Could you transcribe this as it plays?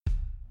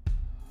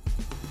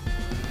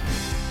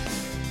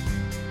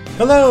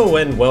Hello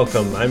and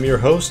welcome. I'm your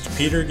host,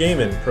 Peter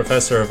Gaiman,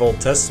 Professor of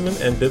Old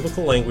Testament and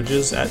Biblical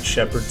Languages at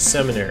Shepherd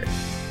Seminary.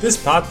 This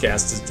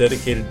podcast is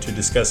dedicated to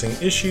discussing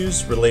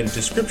issues related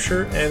to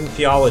Scripture and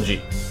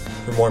theology.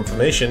 For more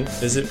information,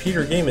 visit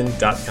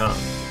petergaiman.com.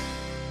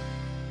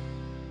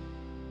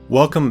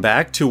 Welcome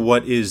back to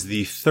what is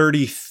the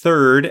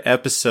 33rd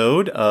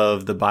episode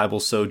of the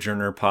Bible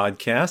Sojourner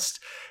podcast.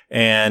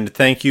 And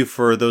thank you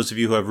for those of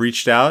you who have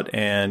reached out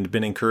and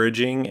been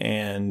encouraging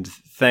and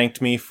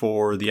thanked me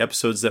for the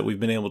episodes that we've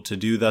been able to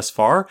do thus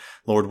far.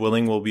 Lord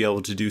willing, we'll be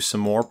able to do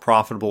some more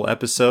profitable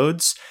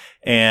episodes.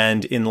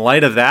 And in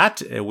light of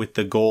that, with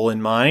the goal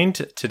in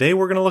mind, today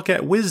we're going to look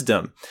at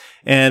wisdom.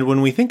 And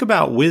when we think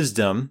about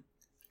wisdom,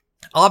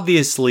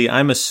 obviously,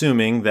 I'm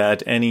assuming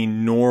that any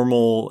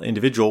normal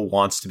individual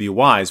wants to be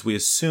wise. We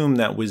assume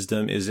that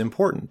wisdom is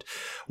important.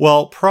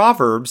 Well,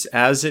 Proverbs,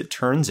 as it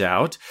turns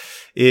out,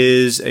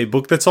 is a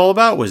book that's all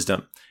about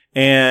wisdom.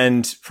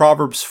 And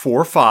Proverbs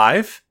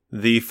 4:5,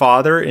 the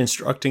father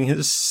instructing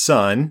his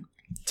son,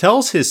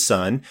 tells his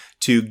son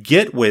to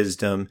get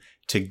wisdom,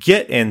 to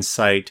get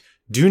insight,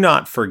 do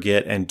not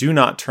forget, and do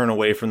not turn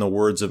away from the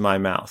words of my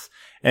mouth.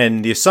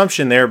 And the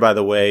assumption there, by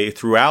the way,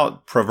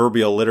 throughout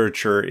proverbial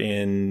literature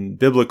in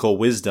biblical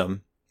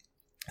wisdom,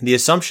 the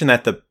assumption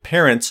that the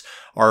parents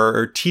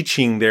are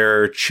teaching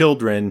their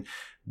children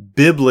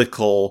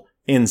biblical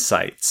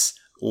insights,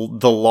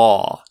 the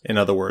law, in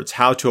other words,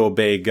 how to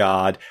obey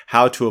God,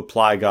 how to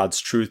apply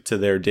God's truth to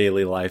their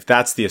daily life.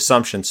 That's the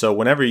assumption. So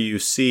whenever you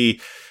see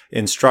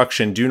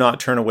instruction, do not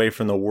turn away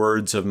from the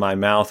words of my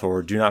mouth,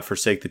 or do not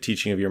forsake the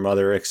teaching of your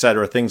mother,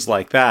 etc., things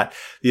like that,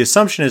 the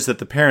assumption is that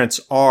the parents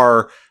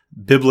are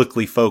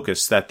biblically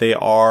focused, that they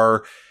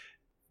are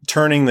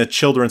turning the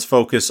children's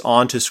focus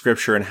onto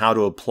Scripture and how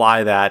to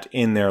apply that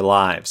in their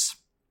lives.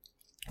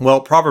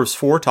 Well, Proverbs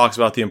 4 talks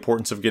about the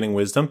importance of getting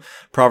wisdom.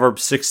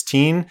 Proverbs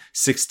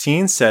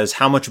 16:16 says,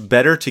 how much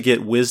better to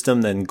get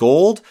wisdom than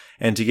gold,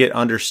 and to get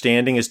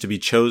understanding is to be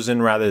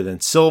chosen rather than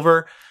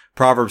silver.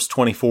 Proverbs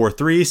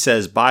 24:3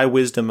 says, by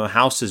wisdom a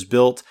house is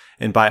built,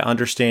 and by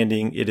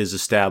understanding it is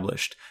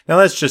established. Now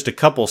that's just a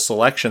couple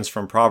selections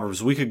from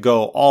Proverbs. We could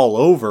go all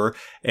over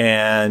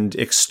and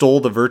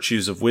extol the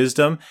virtues of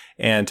wisdom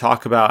and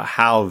talk about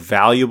how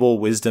valuable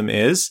wisdom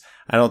is.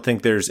 I don't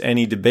think there's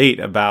any debate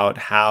about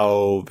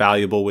how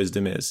valuable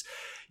wisdom is.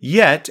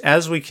 Yet,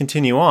 as we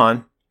continue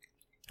on,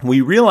 we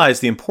realize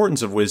the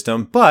importance of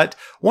wisdom, but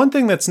one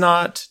thing that's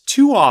not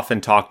too often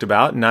talked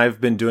about, and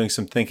I've been doing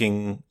some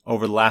thinking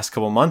over the last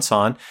couple months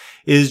on,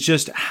 is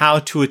just how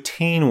to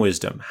attain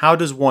wisdom. How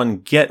does one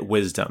get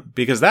wisdom?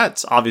 Because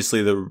that's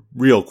obviously the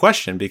real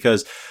question,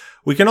 because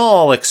we can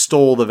all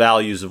extol the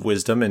values of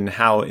wisdom and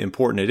how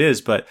important it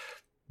is, but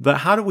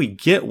how do we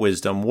get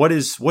wisdom?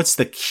 What's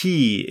the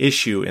key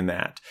issue in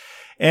that?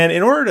 And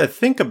in order to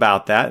think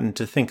about that and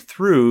to think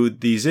through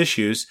these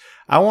issues,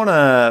 I want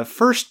to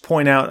first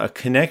point out a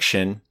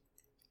connection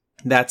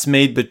that's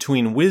made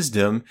between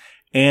wisdom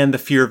and the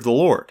fear of the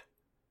Lord.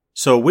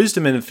 So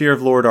wisdom and the fear of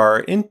the Lord are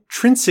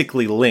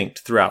intrinsically linked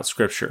throughout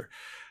Scripture.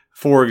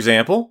 For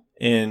example,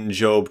 in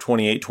Job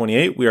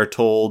 28:28, we are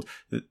told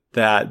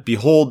that,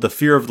 behold, the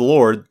fear of the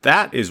Lord,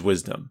 that is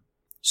wisdom.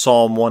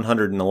 Psalm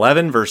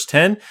 111, verse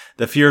 10,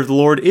 the fear of the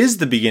Lord is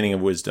the beginning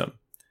of wisdom.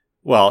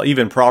 Well,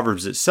 even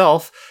Proverbs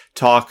itself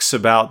talks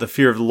about the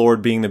fear of the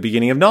Lord being the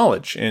beginning of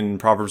knowledge in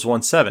Proverbs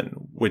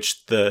 1:7,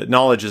 which the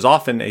knowledge is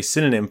often a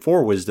synonym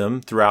for wisdom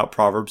throughout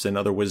Proverbs and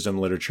other wisdom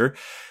literature.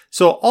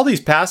 So all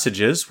these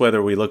passages,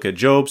 whether we look at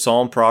Job,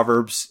 Psalm,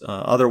 Proverbs,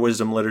 other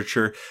wisdom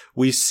literature,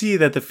 we see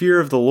that the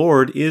fear of the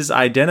Lord is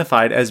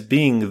identified as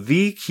being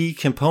the key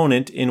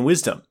component in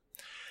wisdom.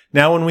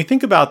 Now, when we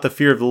think about the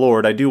fear of the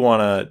Lord, I do want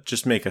to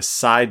just make a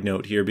side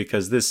note here,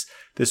 because this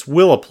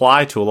will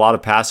apply to a lot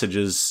of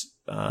passages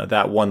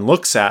that one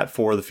looks at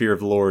for the fear of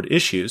the Lord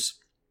issues.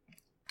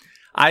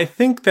 I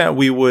think that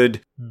we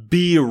would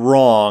be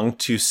wrong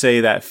to say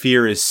that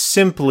fear is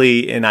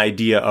simply an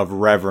idea of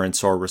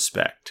reverence or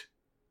respect.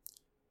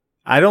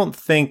 I don't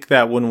think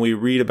that when we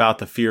read about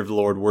the fear of the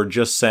Lord, we're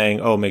just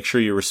saying, oh, make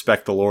sure you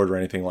respect the Lord or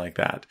anything like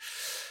that.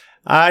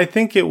 I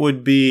think it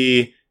would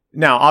be...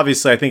 Now,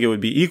 obviously, I think it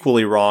would be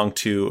equally wrong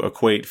to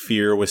equate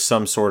fear with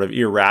some sort of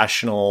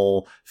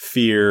irrational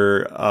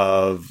fear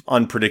of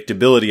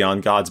unpredictability on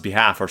God's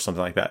behalf or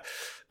something like that.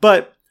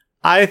 But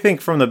I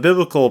think from the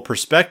biblical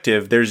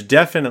perspective, there's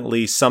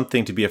definitely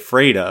something to be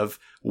afraid of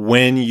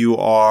when you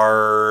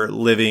are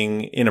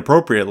living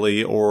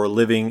inappropriately or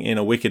living in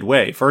a wicked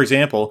way. For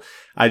example,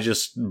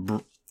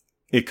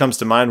 it comes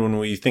to mind when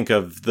we think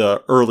of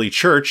the early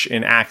church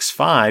in Acts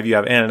 5, you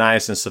have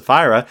Ananias and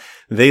Sapphira.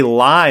 They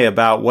lie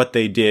about what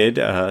they did,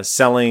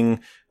 selling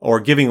or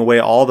giving away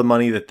all the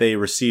money that they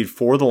received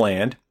for the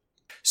land.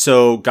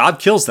 So God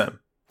kills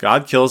them.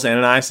 God kills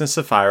Ananias and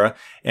Sapphira.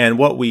 And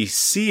what we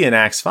see in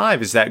Acts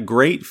 5 is that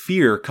great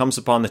fear comes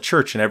upon the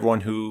church and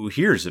everyone who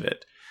hears of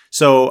it.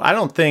 So I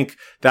don't think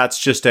that's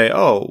just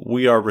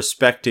we are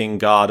respecting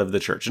God of the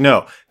church.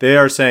 No, they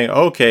are saying,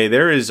 okay,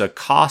 there is a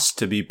cost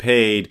to be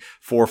paid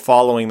for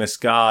following this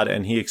God,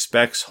 and he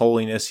expects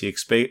holiness. He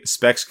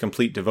expects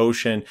complete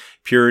devotion,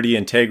 purity,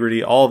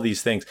 integrity, all of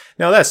these things.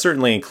 Now, that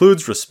certainly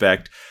includes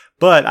respect,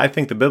 but I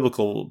think the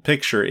biblical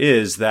picture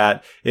is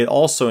that it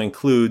also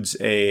includes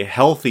a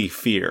healthy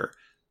fear.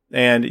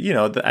 And,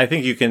 I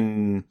think you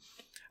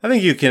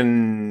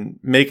can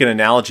make an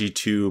analogy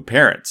to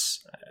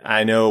parents.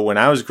 I know when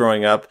I was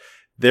growing up,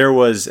 there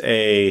was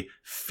a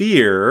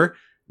fear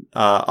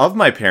of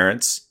my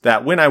parents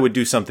that when I would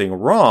do something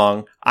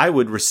wrong, I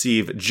would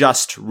receive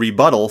just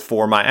rebuttal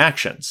for my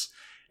actions.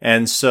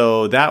 And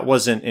so that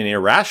wasn't an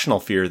irrational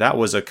fear. That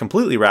was a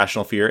completely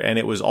rational fear. And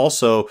it was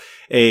also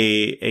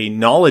a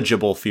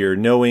knowledgeable fear,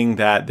 knowing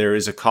that there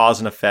is a cause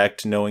and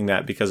effect, knowing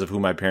that because of who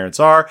my parents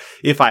are,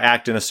 if I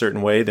act in a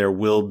certain way, there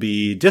will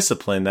be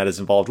discipline that is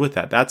involved with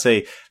that. That's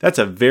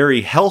a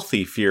very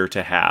healthy fear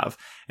to have.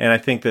 And I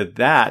think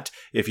that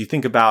if you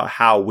think about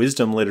how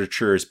wisdom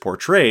literature is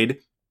portrayed,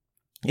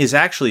 is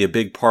actually a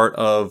big part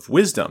of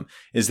wisdom,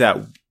 is that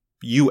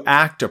you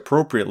act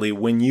appropriately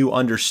when you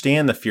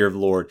understand the fear of the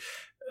Lord.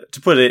 To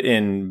put it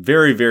in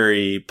very,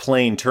 very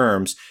plain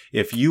terms,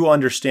 if you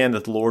understand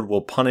that the Lord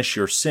will punish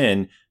your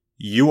sin,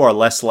 you are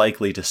less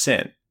likely to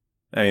sin.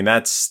 I mean,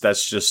 that's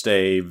just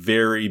a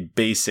very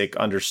basic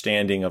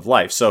understanding of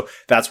life. So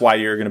that's why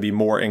you're going to be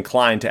more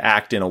inclined to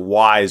act in a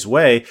wise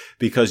way,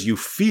 because you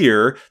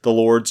fear the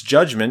Lord's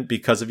judgment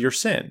because of your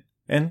sin.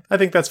 And I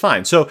think that's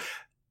fine. So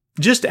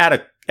just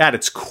at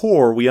its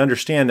core, we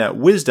understand that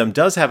wisdom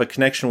does have a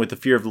connection with the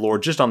fear of the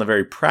Lord just on the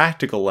very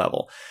practical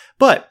level.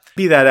 But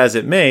be that as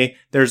it may,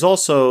 there's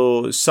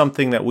also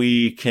something that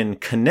we can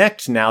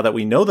connect now that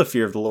we know the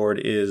fear of the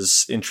Lord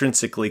is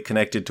intrinsically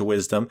connected to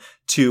wisdom,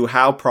 to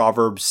how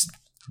Proverbs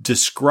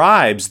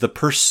describes the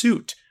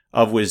pursuit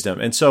of wisdom.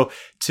 And so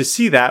to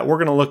see that, we're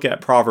going to look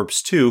at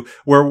Proverbs 2,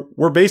 where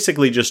we're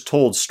basically just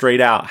told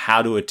straight out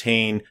how to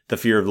attain the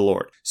fear of the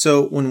Lord.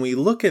 So when we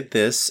look at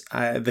this,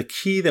 the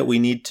key that we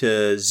need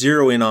to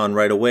zero in on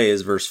right away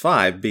is verse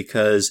 5,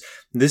 because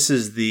this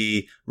is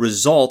the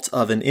result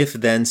of an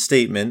if-then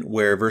statement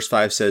where verse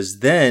 5 says,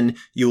 then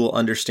you will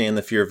understand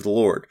the fear of the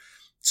Lord.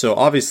 So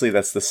obviously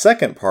that's the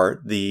second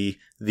part, the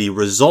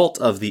result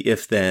of the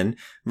if-then.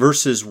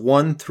 Verses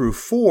 1 through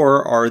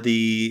 4 are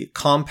the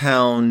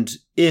compound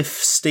if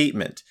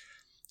statement.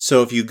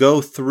 So if you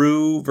go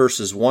through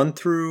verses 1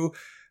 through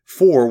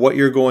 4, what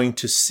you're going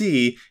to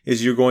see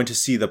is you're going to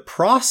see the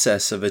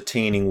process of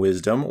attaining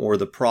wisdom, or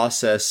the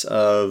process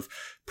of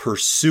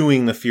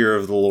pursuing the fear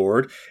of the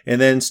Lord. And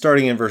then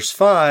starting in verse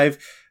 5,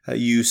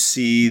 you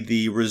see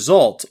the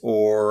result,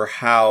 or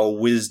how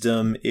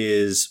wisdom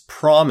is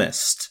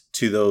promised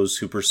to those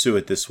who pursue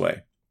it this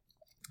way.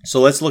 So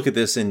let's look at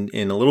this in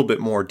a little bit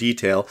more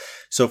detail.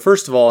 So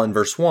first of all, in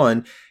verse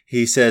 1,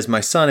 he says,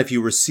 my son, if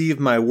you receive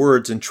my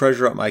words and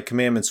treasure up my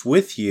commandments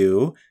with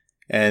you,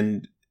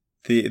 and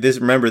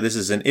remember, this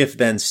is an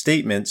if-then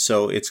statement,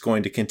 so it's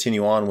going to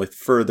continue on with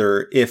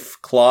further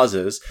if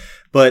clauses.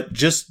 But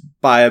just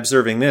by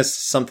observing this,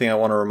 something I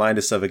want to remind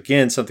us of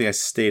again, something I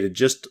stated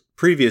just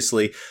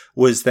previously,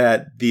 was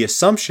that the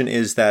assumption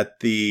is that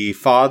the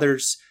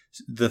Father's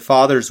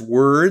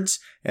words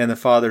and the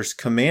Father's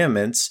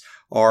commandments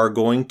are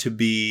going to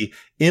be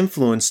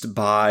influenced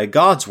by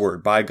God's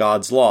word, by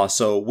God's law.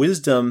 So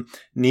wisdom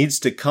needs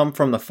to come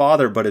from the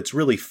Father, but it's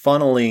really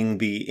funneling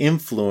the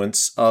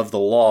influence of the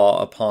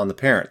law upon the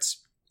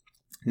parents.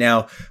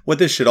 Now, what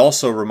this should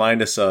also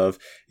remind us of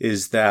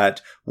is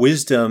that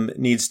wisdom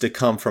needs to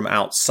come from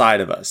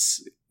outside of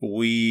us.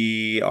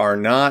 We are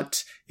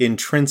not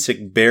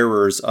intrinsic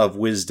bearers of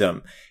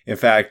wisdom. In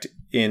fact,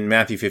 in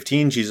Matthew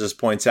 15, Jesus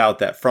points out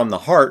that from the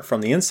heart, from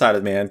the inside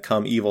of man,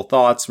 come evil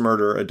thoughts,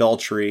 murder,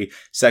 adultery,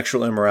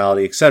 sexual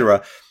immorality,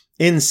 etc.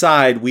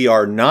 Inside, we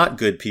are not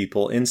good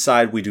people.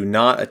 Inside, we do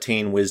not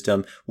attain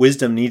wisdom.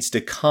 Wisdom needs to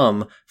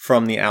come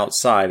from the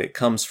outside. It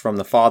comes from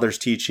the Father's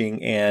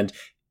teaching, and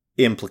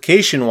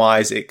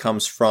implication-wise, it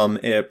comes from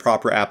a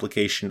proper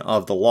application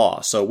of the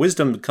law. So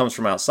wisdom comes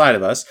from outside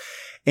of us.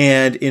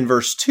 And in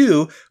verse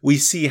 2, we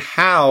see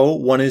how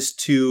one is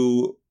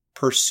to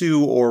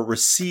pursue or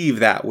receive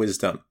that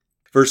wisdom.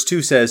 Verse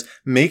 2 says,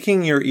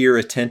 making your ear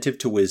attentive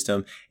to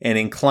wisdom and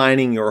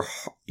inclining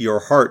your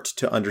heart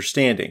to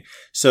understanding.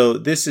 So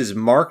this is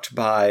marked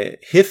by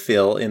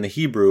hifil in the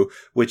Hebrew,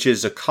 which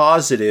is a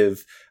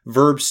causative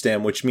verb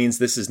stem, which means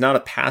this is not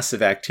a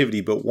passive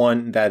activity, but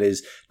one that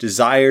is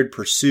desired,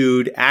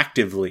 pursued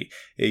actively.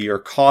 You're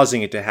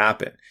causing it to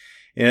happen.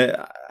 And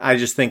I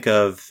just think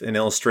of an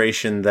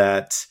illustration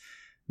that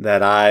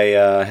I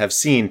have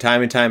seen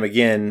time and time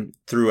again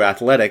through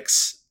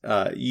athletics.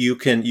 You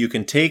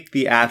can take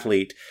the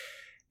athlete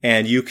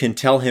and you can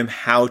tell him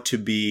how to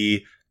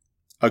be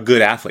a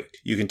good athlete.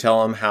 You can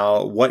tell him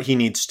what he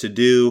needs to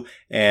do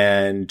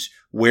and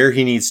where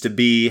he needs to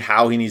be,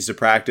 how he needs to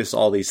practice,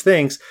 all these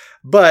things.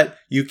 But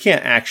you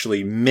can't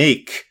actually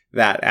make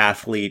that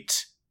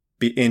athlete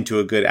into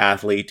a good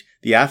athlete.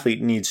 The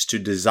athlete needs to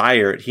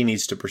desire it. He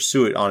needs to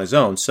pursue it on his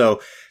own.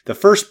 So the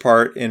first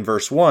part in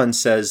verse 1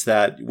 says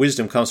that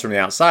wisdom comes from the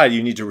outside.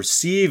 You need to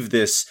receive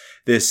this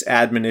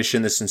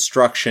admonition, this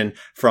instruction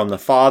from the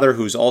Father,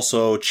 who's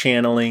also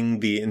channeling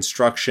the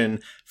instruction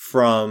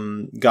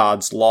from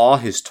God's law,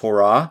 his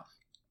Torah.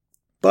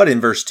 But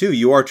in verse 2,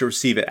 you are to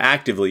receive it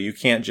actively. You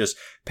can't just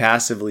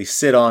passively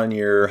sit on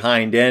your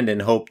hind end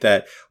and hope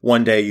that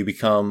one day you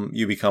become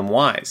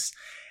wise.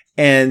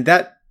 And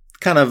that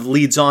kind of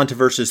leads on to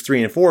verses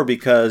 3 and 4,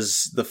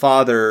 because the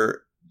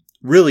Father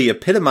really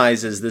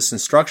epitomizes this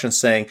instruction,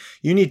 saying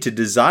you need to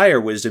desire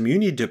wisdom. You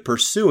need to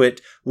pursue it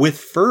with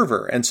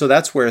fervor. And so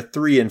that's where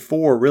 3 and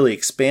 4 really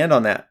expand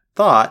on that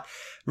thought.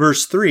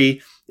 Verse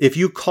 3, if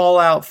you call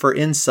out for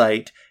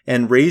insight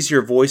and raise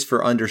your voice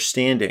for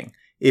understanding,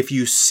 if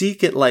you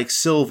seek it like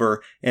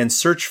silver and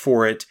search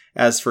for it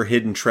as for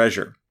hidden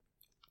treasure.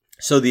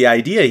 So the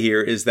idea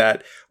here is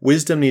that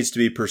wisdom needs to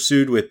be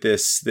pursued with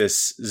this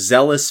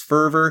zealous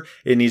fervor.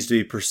 It needs to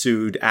be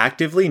pursued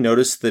actively.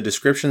 Notice the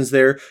descriptions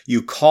there.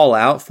 You call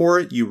out for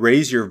it. You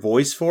raise your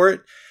voice for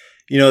it.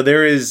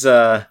 There is,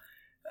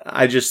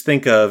 I just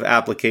think of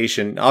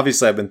application.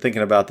 Obviously, I've been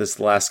thinking about this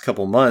the last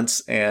couple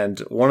months. And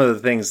one of the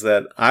things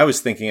that I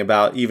was thinking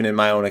about, even in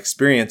my own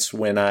experience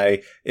when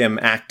I am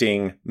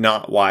acting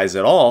not wise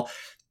at all,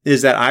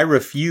 is that I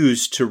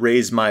refuse to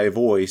raise my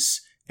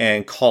voice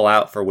and call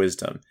out for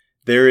wisdom.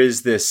 There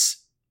is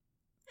this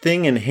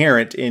thing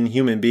inherent in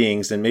human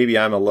beings, and maybe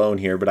I'm alone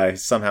here, but I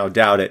somehow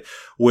doubt it,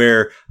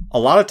 where a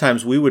lot of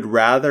times we would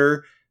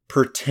rather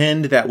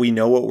pretend that we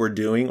know what we're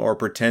doing or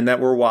pretend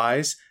that we're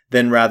wise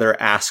than rather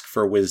ask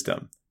for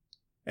wisdom.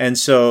 And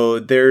so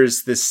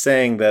there's this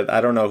saying that I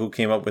don't know who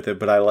came up with it,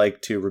 but I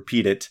like to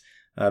repeat it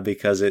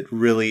because it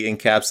really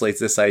encapsulates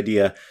this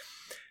idea.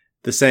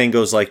 The saying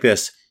goes like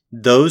this: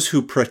 those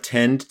who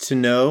pretend to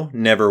know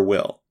never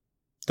will.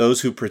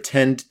 Those who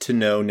pretend to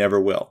know never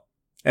will.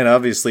 And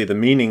obviously the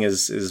meaning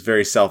is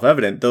very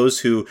self-evident. Those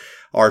who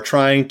are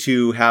trying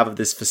to have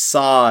this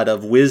facade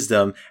of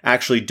wisdom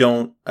actually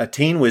don't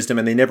attain wisdom,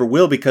 and they never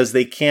will because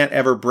they can't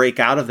ever break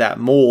out of that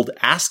mold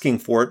asking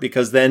for it,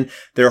 because then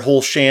their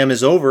whole sham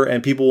is over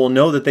and people will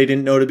know that they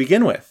didn't know to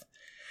begin with.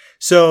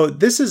 So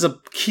this is a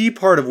key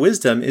part of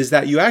wisdom, is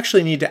that you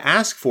actually need to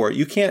ask for it.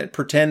 You can't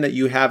pretend that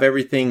you have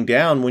everything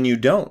down when you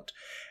don't.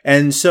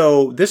 And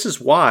so this is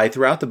why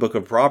throughout the book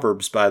of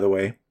Proverbs, by the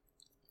way,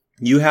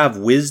 you have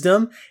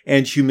wisdom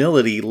and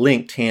humility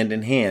linked hand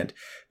in hand,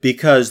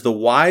 because the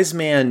wise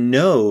man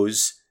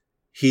knows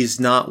he's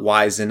not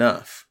wise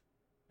enough.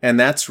 And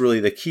that's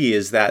really the key,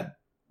 is that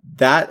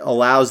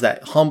allows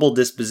that humble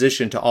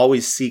disposition to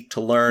always seek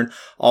to learn,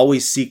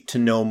 always seek to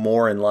know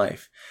more in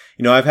life.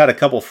 I've had a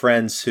couple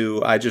friends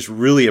who I just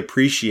really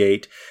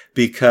appreciate,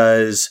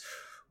 because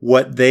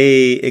what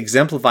they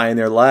exemplify in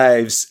their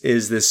lives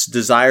is this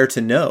desire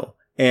to know.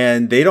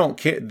 And they don't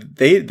care.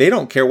 They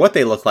don't care what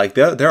they look like.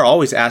 They're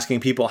always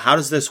asking people, "How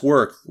does this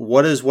work?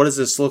 What does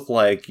this look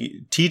like?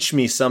 Teach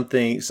me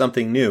something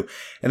new."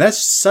 And that's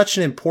such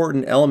an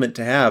important element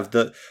to have.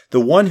 The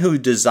one who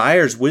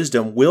desires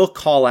wisdom will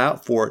call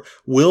out for it,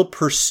 will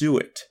pursue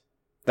it.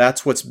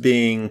 That's what's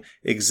being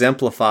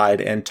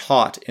exemplified and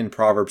taught in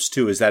Proverbs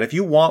 2, is that if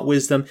you want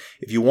wisdom,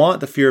 if you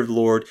want the fear of the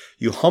Lord,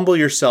 you humble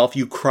yourself,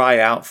 you cry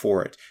out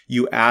for it,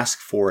 you ask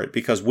for it,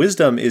 because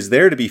wisdom is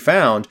there to be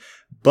found.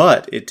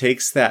 But it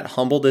takes that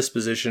humble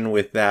disposition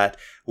with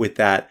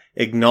that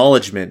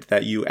acknowledgement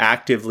that you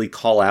actively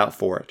call out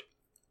for it.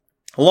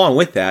 Along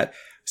with that,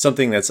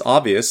 something that's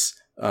obvious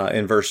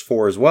in verse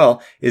 4 as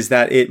well, is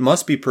that it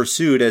must be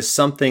pursued as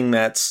something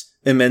that's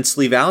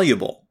immensely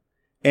valuable.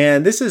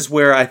 And this is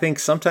where I think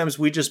sometimes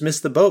we just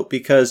miss the boat,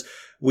 because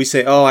we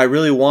say, "Oh, I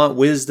really want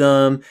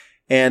wisdom."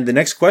 And the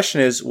next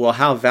question is, well,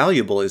 how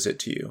valuable is it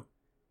to you?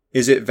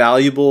 Is it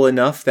valuable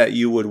enough that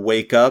you would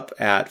wake up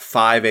at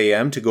 5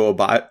 a.m. to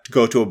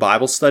go to a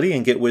Bible study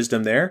and get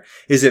wisdom there?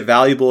 Is it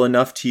valuable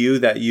enough to you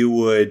that you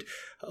would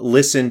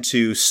listen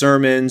to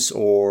sermons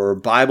or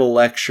Bible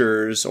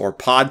lectures or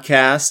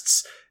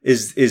podcasts?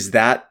 Is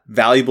that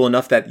valuable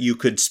enough that you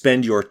could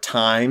spend your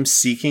time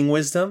seeking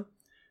wisdom?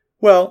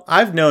 Well,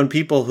 I've known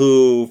people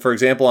who, for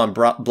example, on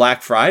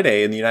Black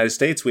Friday in the United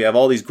States, we have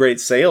all these great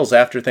sales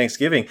after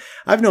Thanksgiving.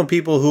 I've known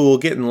people who will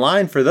get in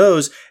line for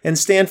those and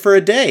stand for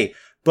a day.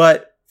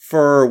 But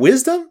for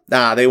wisdom,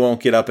 they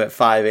won't get up at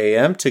 5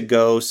 a.m. to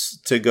go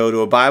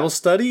to a Bible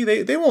study.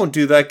 They won't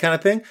do that kind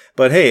of thing.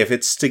 But hey, if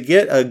it's to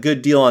get a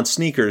good deal on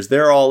sneakers,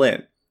 they're all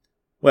in.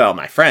 Well,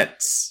 my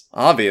friends,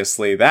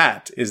 obviously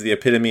that is the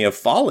epitome of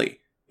folly.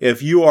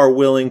 If you are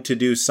willing to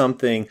do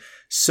something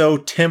so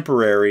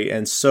temporary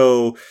and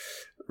so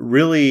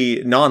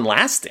really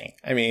non-lasting,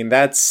 I mean,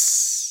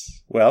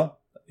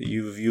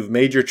 you've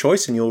made your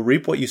choice and you'll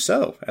reap what you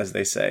sow, as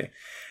they say.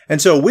 And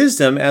so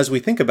wisdom, as we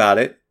think about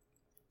it,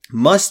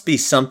 must be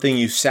something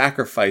you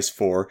sacrifice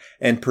for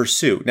and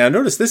pursue. Now,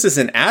 notice this is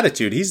an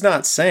attitude. He's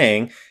not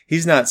saying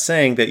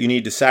that you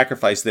need to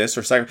sacrifice this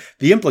or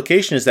The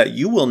implication is that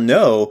you will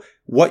know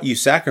what you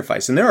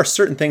sacrifice. And there are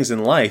certain things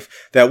in life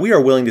that we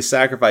are willing to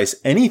sacrifice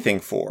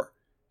anything for.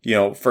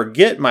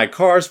 Forget my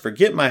cars,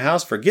 forget my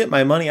house, forget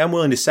my money. I'm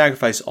willing to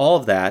sacrifice all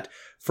of that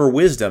for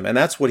wisdom. And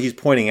that's what he's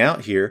pointing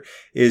out here,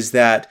 is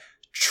that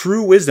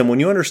true wisdom, when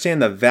you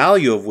understand the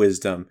value of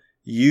wisdom,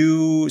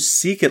 you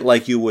seek it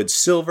like you would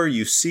silver.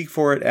 You seek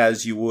for it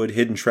as you would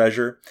hidden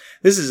treasure.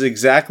 This is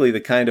exactly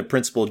the kind of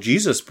principle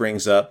Jesus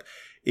brings up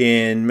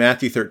in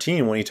Matthew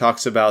 13 when he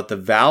talks about the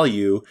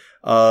value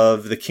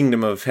of the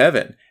kingdom of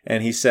heaven.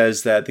 And he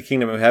says that the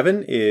kingdom of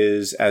heaven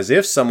is as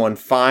if someone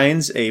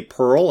finds a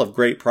pearl of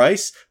great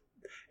price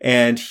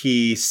and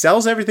he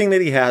sells everything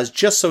that he has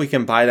just so he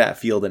can buy that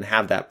field and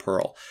have that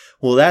pearl.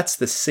 Well, that's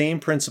the same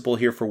principle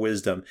here for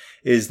wisdom,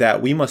 is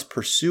that we must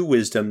pursue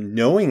wisdom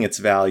knowing its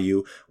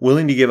value,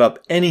 willing to give up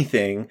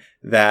anything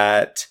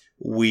that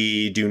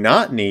we do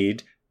not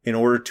need in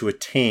order to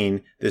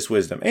attain this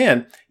wisdom,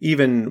 and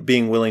even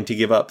being willing to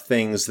give up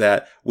things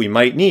that we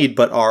might need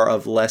but are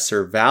of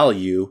lesser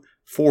value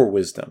for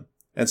wisdom.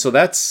 And so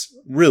that's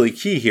really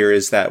key here,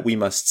 is that we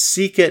must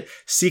seek it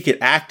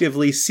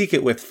actively, seek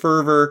it with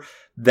fervor.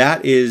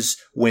 That is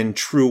when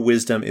true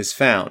wisdom is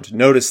found.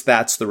 Notice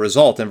that's the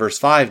result in verse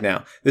 5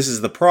 now. This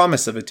is the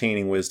promise of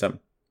attaining wisdom.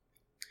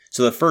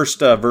 So the first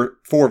 4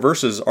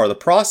 verses are the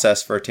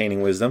process for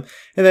attaining wisdom,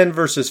 and then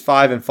verses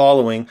 5 and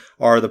following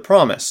are the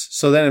promise.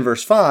 So then in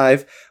verse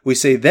 5, we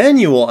say, then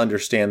you will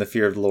understand the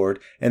fear of the Lord,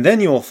 and then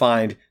you will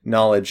find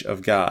knowledge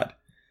of God.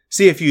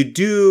 See, if you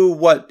do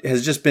what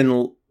has just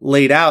been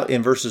laid out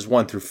in verses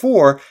 1 through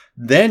 4,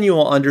 then you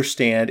will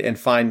understand and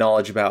find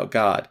knowledge about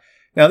God.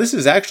 Now, this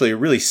is actually a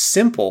really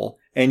simple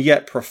and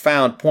yet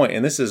profound point,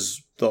 and this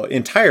is the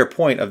entire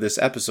point of this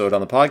episode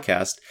on the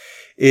podcast,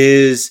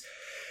 is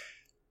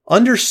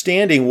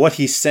understanding what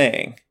he's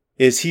saying.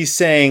 He's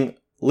saying,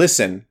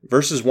 listen,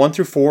 verses 1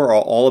 through 4 are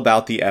all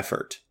about the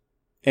effort.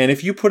 And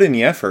if you put in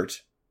the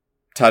effort,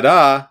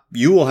 ta-da,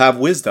 you will have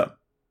wisdom.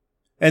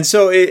 And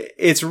so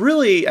it's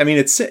really,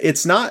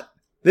 it's not,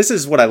 this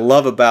is what I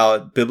love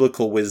about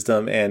biblical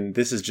wisdom, and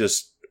this is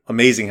just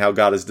amazing how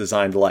God has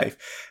designed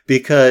life.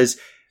 Because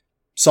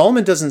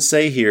Solomon doesn't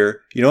say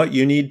here, you know what,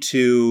 you need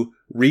to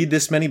read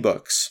this many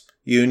books.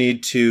 You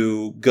need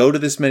to go to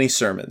this many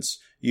sermons.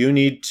 You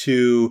need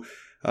to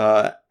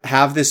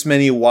have this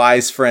many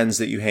wise friends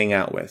that you hang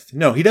out with.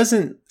 No, he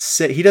doesn't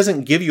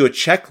give you a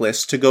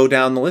checklist to go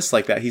down the list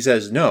like that. He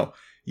says, no,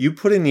 you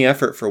put in the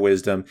effort for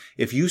wisdom.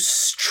 If you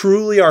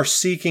truly are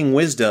seeking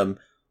wisdom,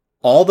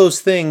 all those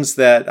things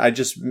that I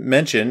just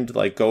mentioned,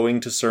 like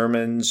going to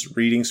sermons,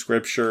 reading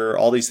scripture,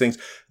 all these things,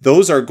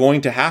 those are going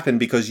to happen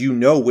because you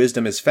know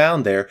wisdom is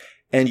found there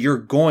and you're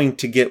going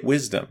to get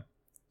wisdom.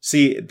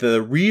 See,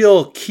 the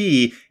real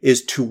key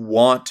is to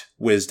want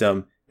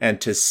wisdom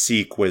and to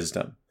seek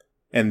wisdom.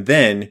 And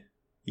then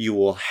you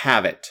will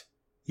have it.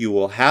 You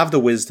will have the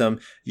wisdom.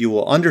 You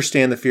will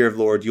understand the fear of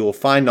the Lord. You will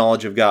find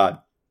knowledge of God.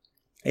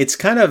 It's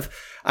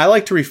I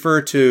like to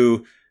refer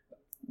to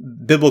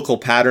biblical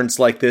patterns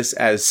like this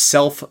as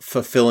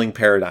self-fulfilling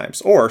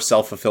paradigms or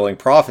self-fulfilling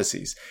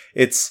prophecies.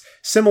 It's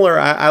similar.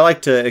 I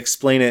like to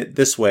explain it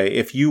this way.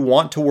 If you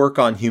want to work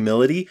on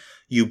humility,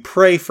 you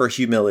pray for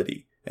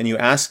humility. And you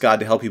ask God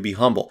to help you be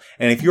humble.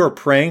 And if you're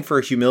praying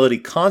for humility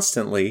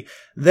constantly,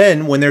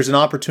 then when there's an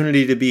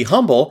opportunity to be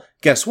humble,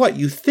 guess what?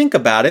 You think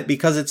about it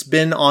because it's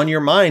been on your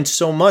mind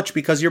so much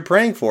because you're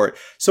praying for it.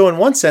 So in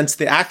one sense,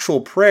 the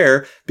actual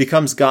prayer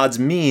becomes God's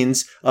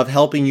means of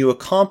helping you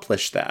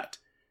accomplish that.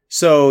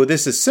 So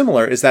this is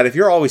similar, is that if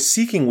you're always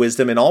seeking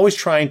wisdom and always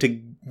trying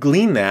to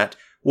glean that,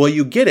 well,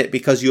 you get it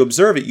because you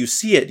observe it, you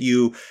see it,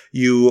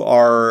 you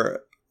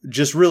are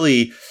just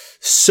really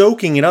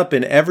soaking it up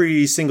in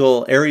every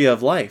single area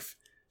of life.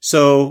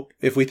 So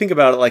if we think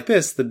about it like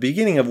this, the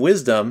beginning of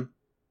wisdom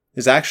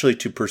is actually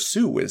to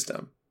pursue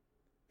wisdom.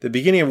 The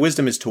beginning of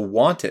wisdom is to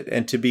want it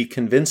and to be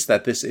convinced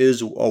that this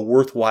is a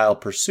worthwhile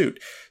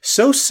pursuit.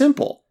 So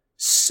simple,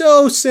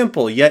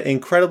 yet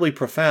incredibly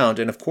profound.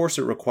 And of course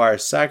it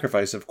requires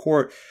sacrifice. Of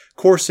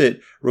course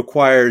it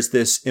requires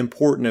this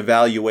important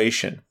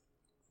evaluation.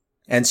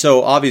 And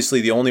so obviously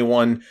the only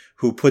one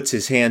who puts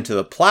his hand to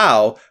the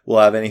plow will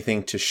have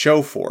anything to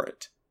show for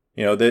it.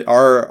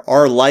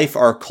 Our life,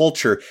 our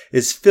culture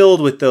is filled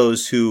with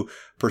those who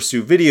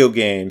pursue video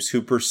games,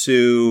 who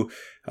pursue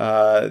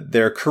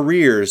their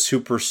careers, who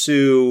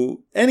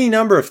pursue any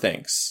number of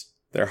things,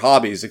 their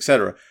hobbies,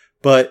 etc.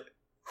 But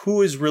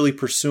who is really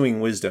pursuing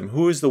wisdom?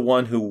 Who is the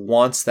one who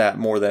wants that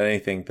more than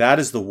anything? That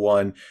is the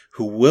one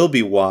who will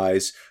be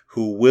wise,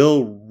 who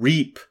will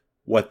reap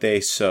what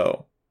they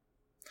sow.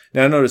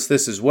 Now notice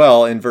this as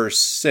well in verse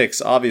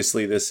 6.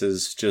 Obviously, this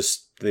is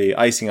just the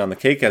icing on the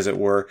cake, as it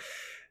were.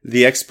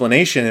 The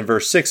explanation in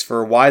verse 6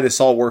 for why this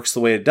all works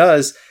the way it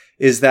does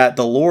is that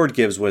the Lord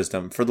gives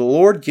wisdom. For the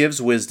Lord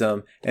gives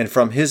wisdom, and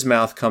from his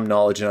mouth come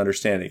knowledge and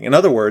understanding. In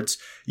other words,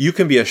 you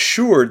can be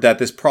assured that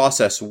this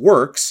process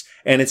works,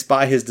 and it's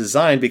by his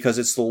design because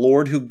it's the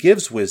Lord who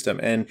gives wisdom,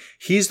 and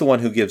he's the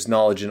one who gives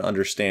knowledge and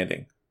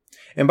understanding.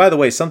 And by the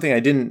way, something I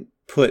didn't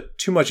put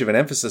too much of an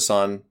emphasis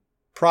on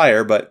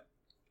prior, but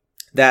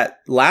that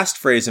last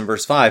phrase in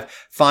verse 5,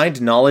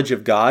 find knowledge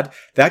of God,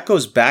 that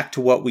goes back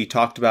to what we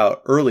talked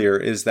about earlier,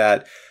 is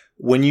that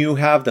when you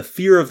have the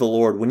fear of the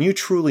Lord, when you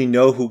truly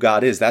know who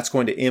God is, that's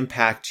going to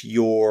impact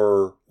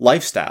your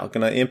lifestyle,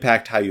 going to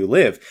impact how you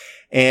live.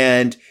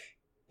 And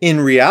in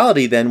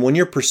reality, then, when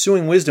you're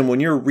pursuing wisdom, when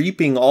you're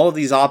reaping all of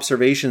these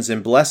observations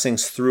and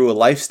blessings through a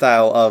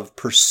lifestyle of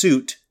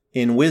pursuit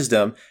in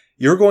wisdom,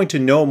 you're going to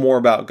know more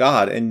about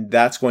God, and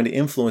that's going to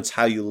influence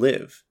how you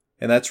live.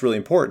 And that's really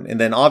important. And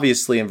then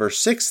obviously in verse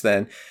 6,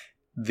 then,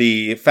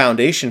 the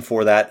foundation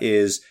for that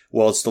is,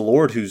 well, it's the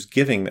Lord who's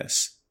giving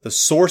this. The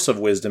source of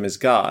wisdom is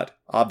God,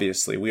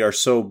 obviously. We are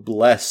so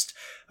blessed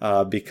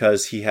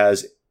because he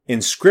has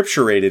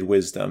inscripturated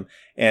wisdom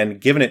and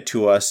given it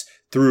to us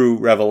through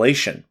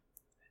revelation.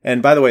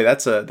 And by the way,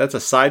 that's a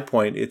side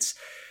point.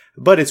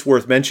 But it's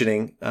worth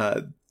mentioning.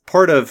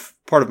 Part of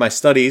my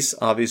studies,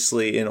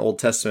 obviously, in Old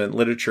Testament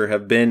literature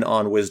have been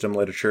on wisdom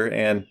literature.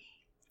 And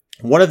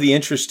one of the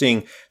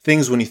interesting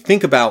things when you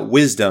think about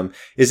wisdom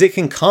is it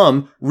can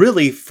come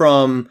really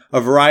from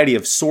a variety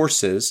of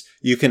sources.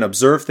 You can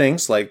observe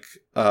things like,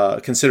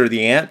 consider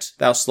the ant,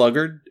 thou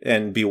sluggard,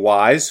 and be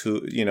wise,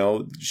 who,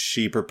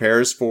 she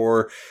prepares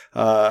for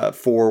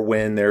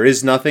when there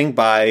is nothing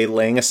by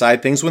laying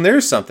aside things when there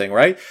is something,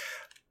 right?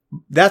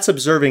 That's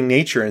observing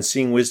nature and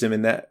seeing wisdom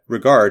in that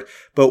regard.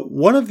 But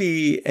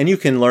and you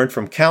can learn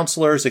from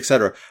counselors,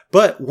 etc.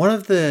 But one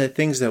of the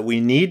things that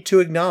we need to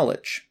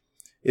acknowledge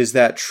is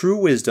that true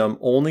wisdom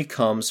only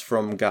comes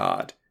from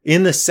God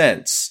in the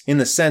sense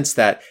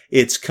that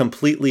it's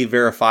completely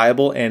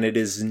verifiable and it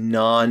is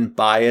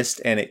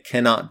non-biased and it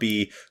cannot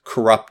be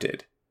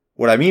corrupted.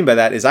 What I mean by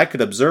that is I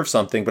could observe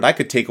something, but I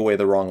could take away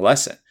the wrong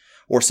lesson,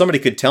 or somebody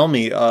could tell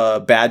me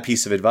a bad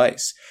piece of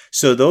advice.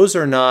 So those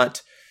are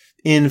not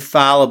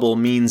infallible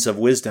means of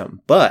wisdom,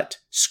 but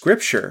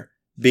Scripture,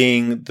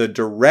 being the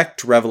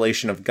direct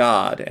revelation of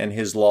God and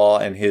his law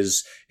and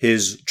his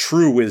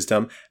true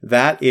wisdom,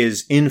 that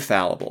is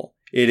infallible.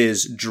 It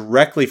is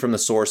directly from the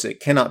source. It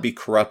cannot be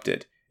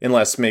corrupted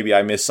unless maybe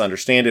I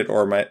misunderstand it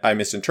or I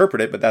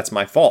misinterpret it, but that's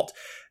my fault.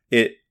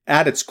 It,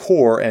 at its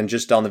core and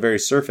just on the very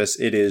surface,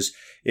 it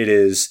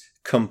is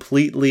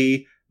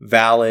completely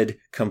valid,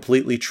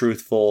 completely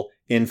truthful,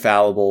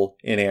 infallible,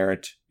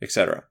 inerrant,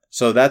 etc.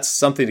 So that's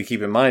something to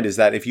keep in mind, is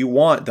that if you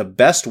want the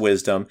best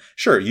wisdom,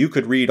 sure, you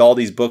could read all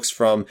these books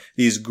from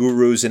these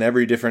gurus in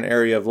every different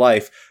area of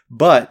life,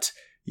 but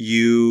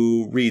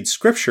you read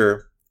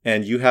Scripture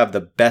and you have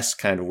the best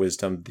kind of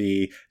wisdom,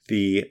 the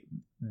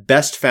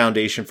best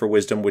foundation for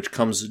wisdom, which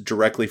comes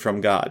directly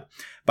from God.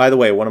 By the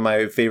way, one of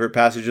my favorite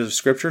passages of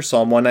Scripture,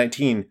 Psalm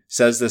 119,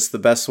 says this the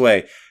best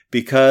way: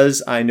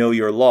 because I know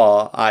your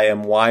law, I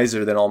am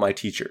wiser than all my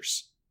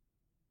teachers.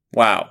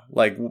 Wow.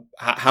 Like,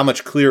 how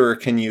much clearer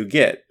can you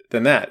get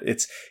than that?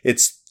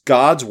 It's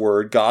God's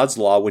word, God's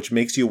law, which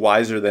makes you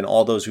wiser than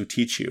all those who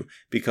teach you,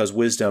 because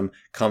wisdom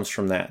comes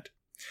from that.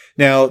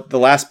 Now, the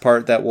last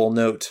part that we'll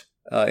note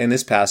in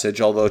this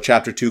passage, although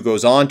chapter 2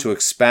 goes on to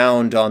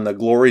expound on the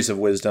glories of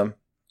wisdom,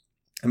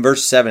 in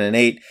verse 7 and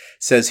 8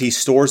 says, he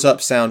stores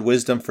up sound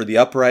wisdom for the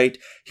upright.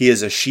 He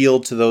is a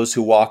shield to those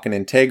who walk in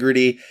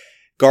integrity,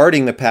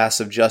 guarding the paths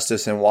of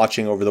justice and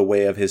watching over the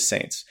way of his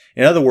saints.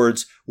 In other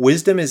words,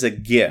 wisdom is a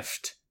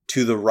gift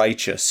to the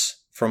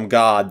righteous from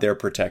God, their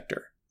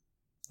protector.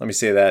 Let me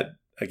say that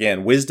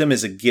again. Wisdom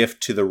is a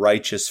gift to the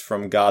righteous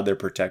from God, their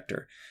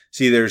protector.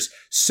 See, there's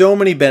so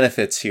many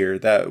benefits here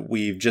that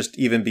we've just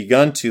even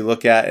begun to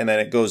look at, and then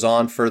it goes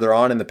on further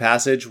on in the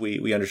passage.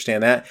 We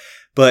understand that.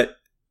 But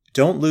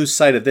don't lose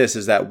sight of this,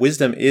 is that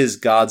wisdom is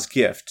God's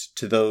gift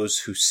to those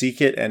who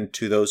seek it and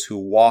to those who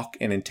walk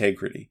in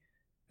integrity.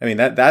 I mean,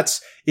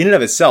 that's in and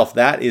of itself,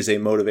 that is a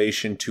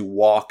motivation to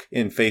walk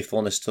in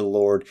faithfulness to the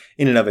Lord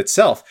in and of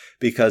itself,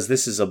 because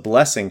this is a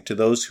blessing to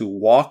those who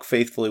walk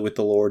faithfully with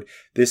the Lord.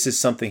 This is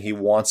something he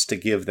wants to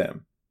give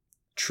them,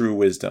 true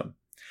wisdom.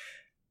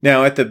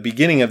 Now, at the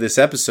beginning of this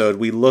episode,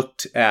 we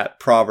looked at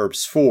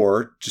Proverbs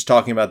 4, just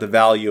talking about the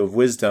value of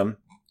wisdom,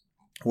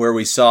 where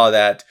we saw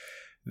that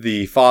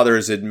the Father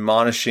is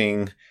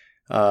admonishing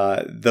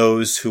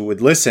those who would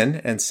listen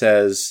and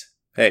says,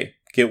 hey,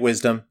 get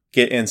wisdom,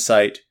 get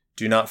insight,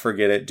 do not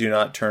forget it, do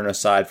not turn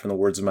aside from the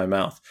words of my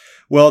mouth.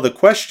 Well, the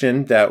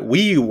question that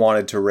we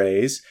wanted to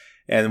raise,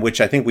 and which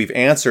I think we've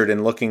answered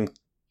in looking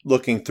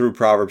through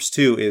Proverbs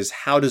 2, is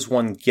how does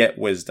one get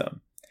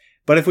wisdom?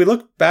 But if we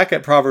look back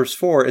at Proverbs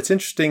 4, it's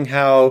interesting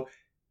how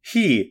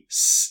he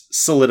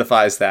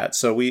solidifies that.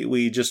 So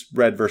we just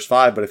read verse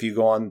 5, but if you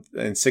go on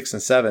in 6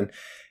 and 7,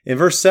 in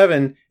verse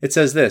 7, it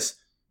says this: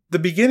 the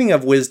beginning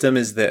of wisdom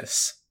is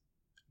this,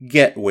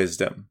 get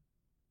wisdom.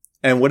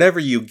 And whatever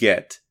you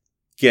get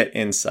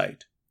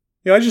insight.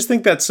 I just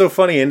think that's so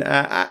funny. And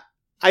I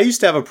used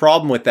to have a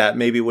problem with that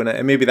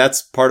maybe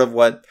that's part of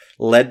what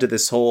led to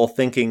this whole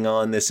thinking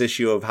on this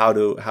issue of how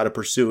to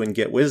pursue and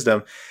get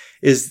wisdom,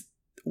 is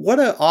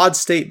what an odd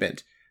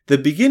statement. The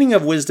beginning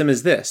of wisdom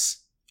is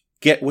this,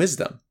 get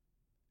wisdom.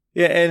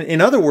 Yeah, and in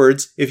other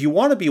words, if you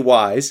want to be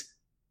wise,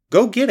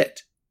 go get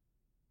it.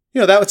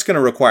 That's going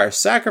to require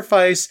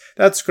sacrifice.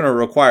 That's going to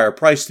require a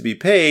price to be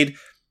paid.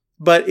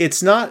 But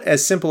it's not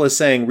as simple as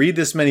saying, read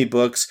this many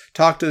books,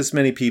 talk to this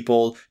many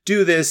people,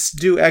 do this,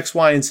 do X,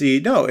 Y, and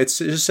Z. No, it's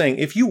just saying,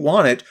 if you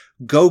want it,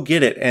 go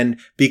get it. And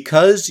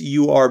because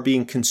you are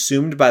being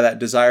consumed by that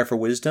desire for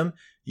wisdom,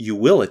 you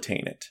will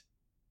attain it.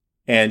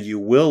 And you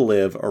will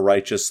live a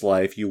righteous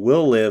life. You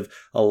will live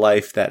a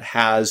life that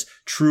has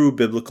true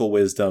biblical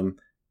wisdom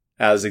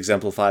as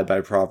exemplified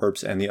by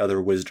Proverbs and the other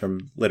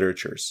wisdom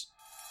literatures.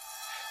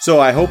 So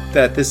I hope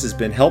that this has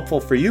been helpful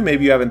for you.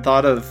 Maybe you haven't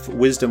thought of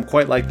wisdom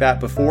quite like that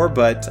before,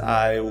 but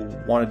I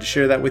wanted to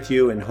share that with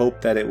you and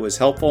hope that it was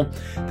helpful.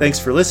 Thanks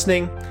for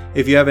listening.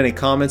 If you have any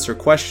comments or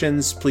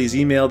questions, please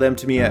email them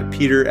to me at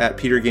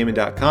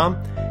peter@petergaiman.com.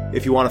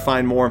 If you want to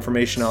find more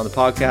information on the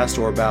podcast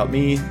or about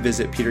me,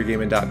 visit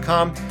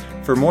petergaiman.com.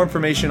 For more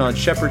information on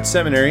Shepherd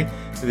Seminary,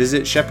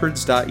 visit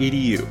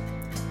shepherds.edu.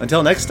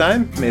 Until next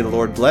time, may the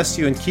Lord bless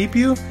you and keep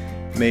you.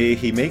 May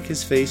he make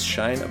his face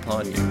shine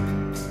upon you.